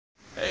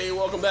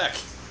welcome back.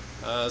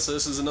 So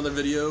this is another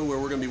video where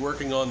we're going to be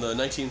working on the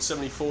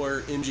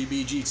 1974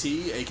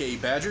 MGB-GT, aka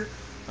Badger.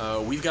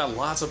 We've got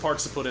lots of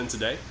parts to put in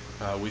today.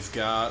 We've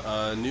got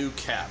a new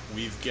cap,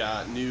 we've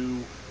got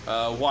new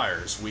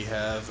wires, we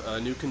have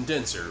a new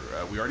condenser,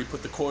 we already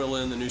put the coil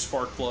in, the new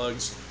spark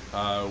plugs,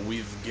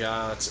 we've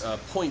got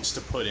points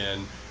to put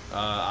in.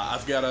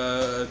 I've got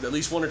at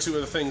least one or two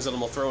other things that I'm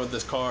going to throw at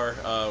this car.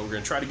 We're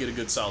going to try to get a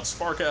good solid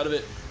spark out of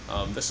it.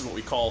 This is what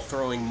we call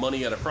throwing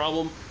money at a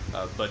problem,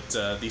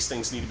 but these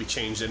things need to be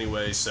changed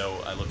anyway, so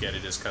I look at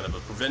it as kind of a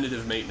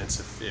preventative maintenance,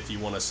 if you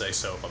want to say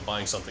so. If I'm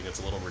buying something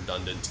that's a little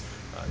redundant,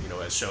 you know,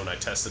 as shown, I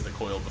tested the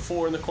coil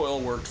before and the coil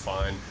worked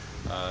fine,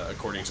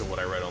 according to what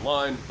I read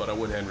online, but I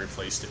went ahead and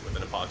replaced it with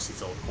an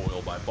epoxy-filled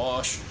coil by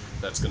Bosch.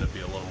 That's going to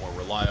be a little more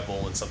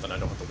reliable and something I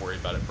don't have to worry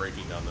about it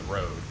breaking down the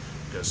road.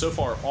 Because so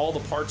far, all the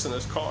parts in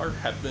this car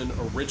have been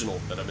original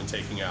that I've been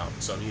taking out.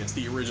 So I mean, it's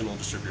the original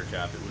distributor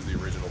cap, it was the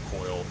original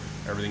coil,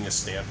 everything is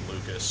stamped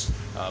Lucas.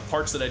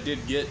 Parts that I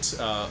did get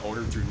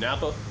ordered through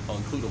Napa, I'll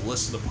include a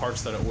list of the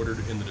parts that I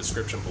ordered in the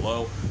description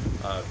below.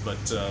 But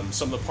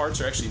some of the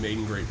parts are actually made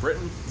in Great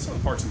Britain, some of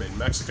the parts are made in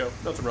Mexico,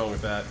 nothing wrong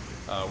with that.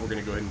 We're going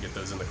to go ahead and get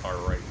those in the car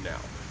right now.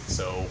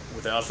 So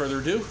without further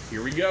ado,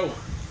 here we go.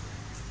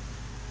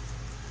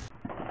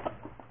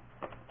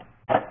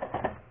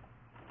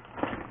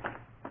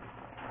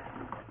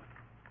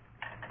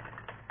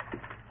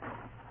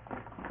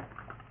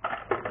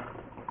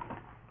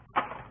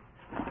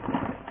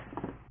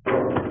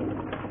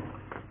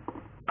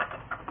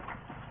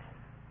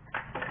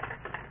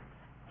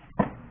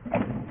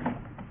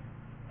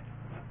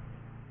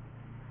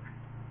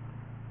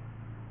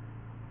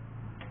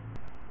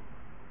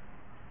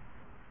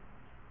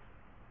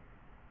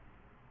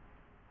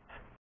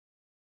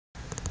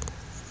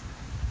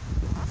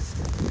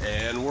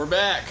 And we're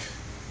back.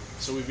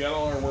 So we've got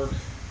all our work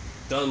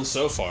done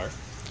so far.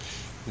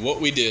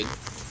 What we did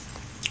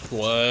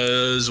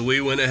was we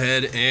went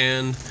ahead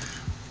and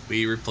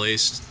we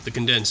replaced the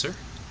condenser,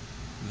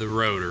 the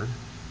rotor,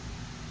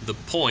 the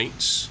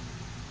points,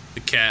 the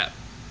cap,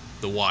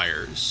 the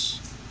wires,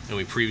 and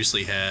we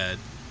previously had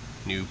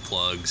new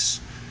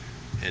plugs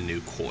and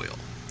new coil.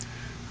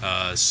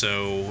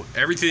 So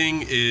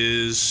everything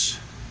is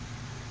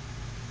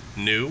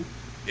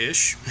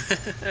new-ish,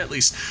 at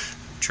least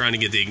trying to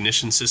get the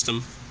ignition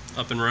system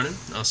up and running.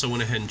 I also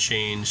went ahead and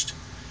changed,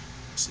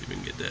 let's see if we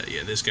can get that,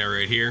 yeah, this guy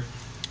right here.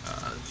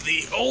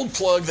 The old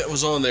plug that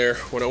was on there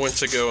when I went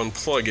to go and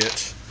plug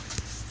it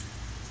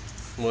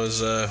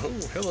was, oh,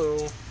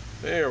 hello,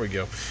 there we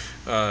go.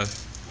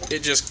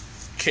 It just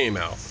came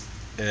out,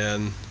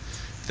 and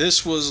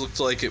this looked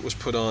like it was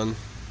put on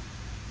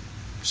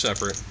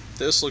separate.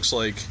 This looks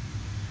like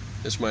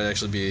this might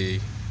actually be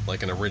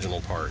like an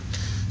original part.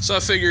 So I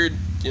figured,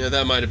 you know,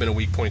 that might have been a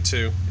weak point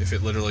too, if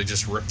it literally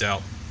just ripped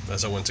out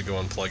as I went to go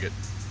unplug it.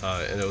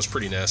 And it was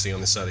pretty nasty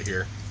on this side of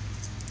here.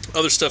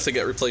 Other stuff that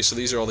got replaced, so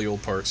these are all the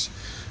old parts.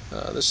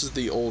 This is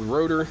the old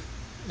rotor,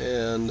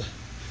 and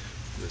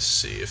let's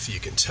see if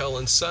you can tell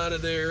inside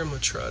of there. I'm going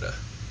to try to,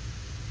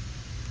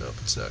 nope,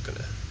 it's not going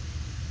to,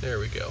 there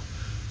we go.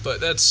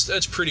 But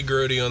that's pretty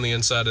grody on the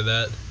inside of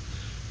that,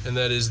 and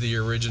that is the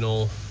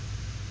original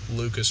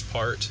Lucas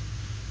part.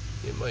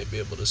 You might be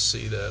able to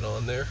see that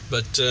on there,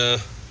 but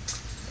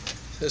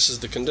this is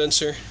the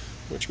condenser,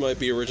 which might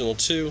be original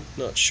too,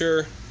 not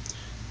sure.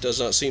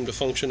 Does not seem to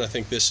function. I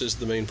think this is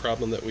the main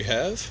problem that we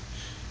have.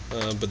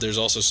 But there's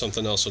also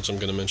something else which I'm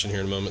going to mention here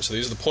in a moment. So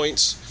these are the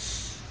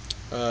points.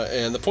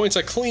 And the points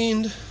I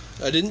cleaned.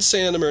 I didn't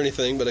sand them or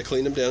anything, but I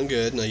cleaned them down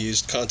good, and I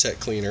used contact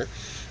cleaner.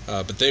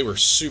 But they were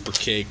super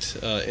caked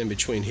in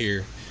between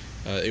here.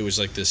 It was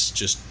like this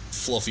just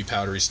fluffy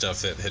powdery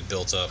stuff that had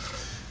built up.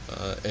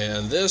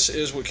 And this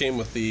is what came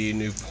with the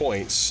new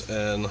points.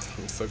 And let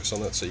me focus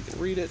on that so you can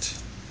read it.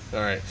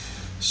 Alright,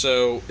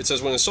 so it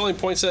says when installing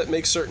point set,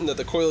 make certain that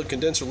the coil and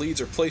condenser leads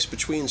are placed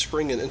between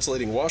spring and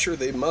insulating washer.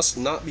 They must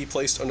not be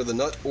placed under the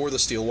nut or the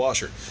steel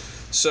washer.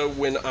 So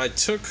when I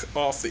took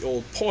off the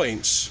old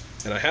points,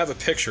 and I have a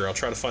picture, I'll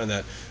try to find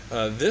that,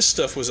 this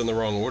stuff was in the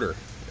wrong order.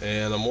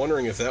 And I'm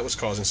wondering if that was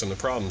causing some of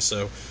the problems.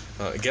 So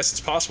I guess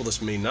it's possible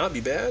this may not be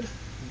bad,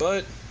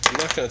 but I'm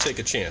not going to take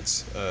a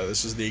chance.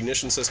 This is the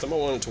ignition system. I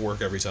want it to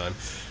work every time.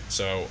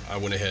 So I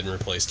went ahead and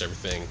replaced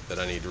everything that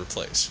I need to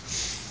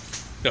replace.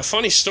 Now,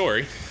 funny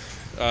story,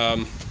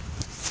 you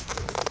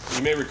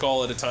may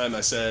recall at a time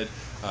I said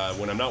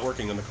when I'm not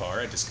working on the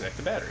car, I disconnect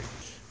the battery.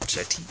 Which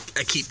I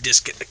keep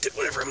disconnected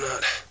whenever I'm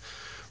not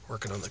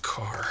working on the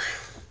car.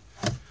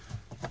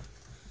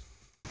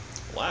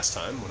 Last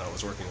time when I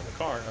was working on the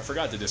car, I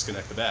forgot to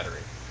disconnect the battery.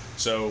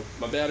 So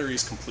my battery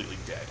is completely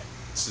dead.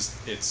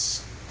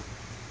 It's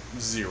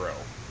zero.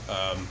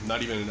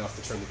 Not even enough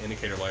to turn the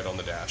indicator light on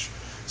the dash.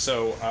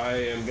 So I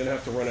am going to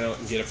have to run out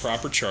and get a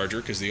proper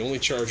charger, because the only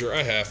charger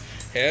I have...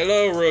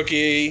 Hello,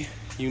 rookie!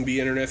 You can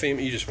be internet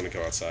famous. You just want to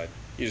go outside.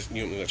 I'm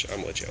going to let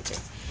you outside.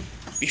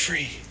 Be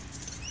free.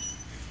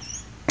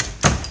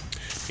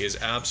 He is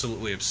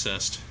absolutely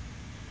obsessed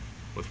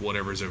with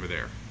whatever's over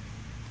there.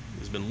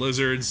 There's been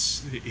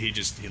lizards.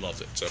 He loves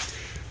it. So,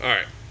 all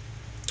right.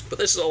 But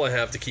this is all I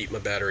have to keep my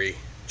battery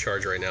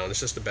charged right now, and it's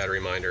just a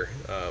battery minder.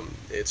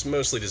 It's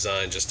mostly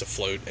designed just to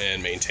float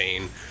and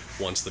maintain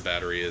once the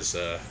battery is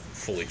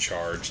fully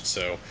charged.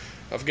 So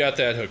I've got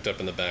that hooked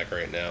up in the back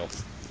right now.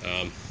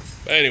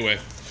 But anyway,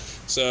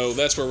 so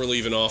that's where we're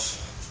leaving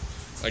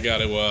off. I got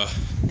to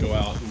go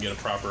out and get a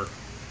proper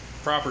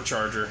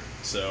charger,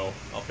 so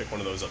I'll pick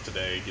one of those up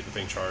today, get the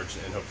thing charged,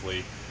 and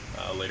hopefully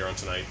later on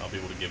tonight I'll be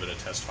able to give it a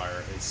test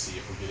fire and see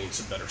if we're getting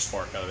some better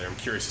spark out of there. I'm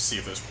curious to see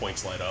if those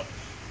points light up.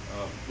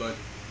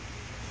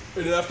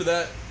 And after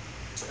that,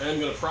 I'm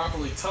going to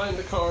properly time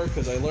the car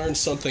because I learned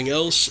something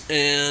else,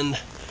 and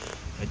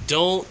I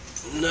don't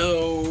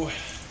know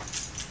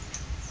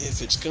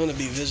if it's going to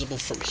be visible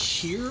from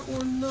here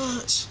or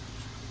not,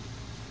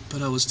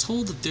 but I was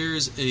told that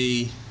there's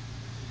a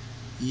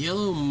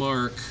yellow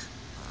mark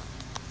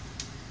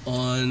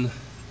on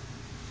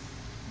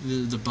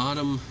the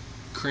bottom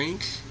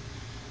crank,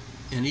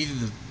 and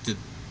either the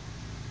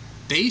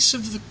base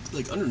of the,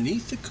 like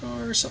underneath the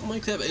car or something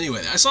like that. But anyway,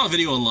 I saw a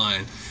video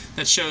online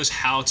that shows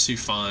how to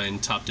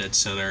find top dead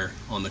center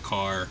on the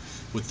car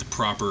with the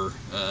proper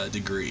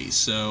degree.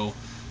 So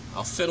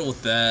I'll fiddle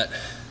with that.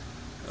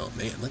 Oh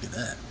man, look at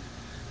that.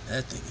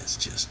 That thing is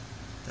just,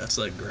 that's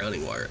like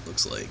grounding wire, it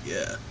looks like.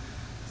 Yeah,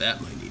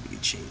 that might need to be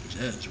changed.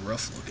 That is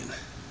rough looking.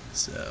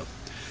 So,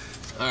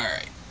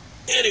 alright.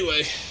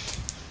 Anyway,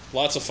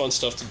 lots of fun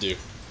stuff to do.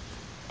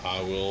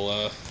 I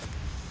will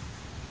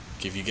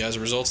give you guys the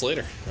results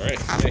later.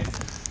 Alright, hey,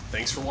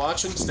 thanks for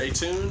watching. Stay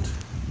tuned.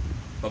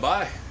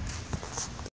 Bye-bye.